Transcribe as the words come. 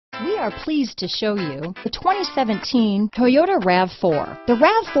We are pleased to show you the 2017 Toyota RAV4. The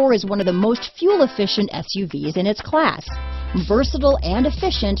RAV4 is one of the most fuel-efficient SUVs in its class. Versatile and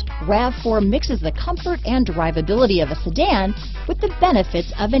efficient, RAV4 mixes the comfort and drivability of a sedan with the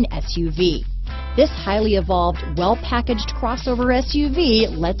benefits of an SUV. This highly evolved, well-packaged crossover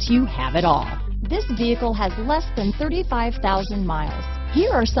SUV lets you have it all. This vehicle has less than 35,000 miles.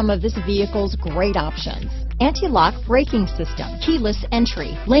 Here are some of this vehicle's great options: anti-lock braking system, keyless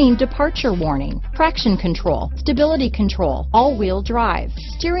entry, lane departure warning, traction control, stability control, all-wheel drive,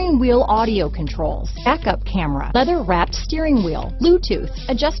 steering wheel audio controls, backup camera, leather-wrapped steering wheel, Bluetooth,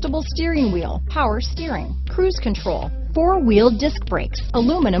 adjustable steering wheel, power steering, cruise control, four-wheel disc brakes,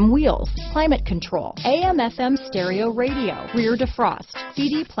 aluminum wheels, climate control, AM/FM stereo radio, rear defrost,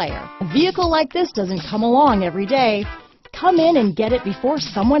 CD player. A vehicle like this doesn't come along every day. Come in and get it before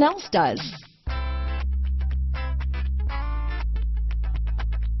someone else does.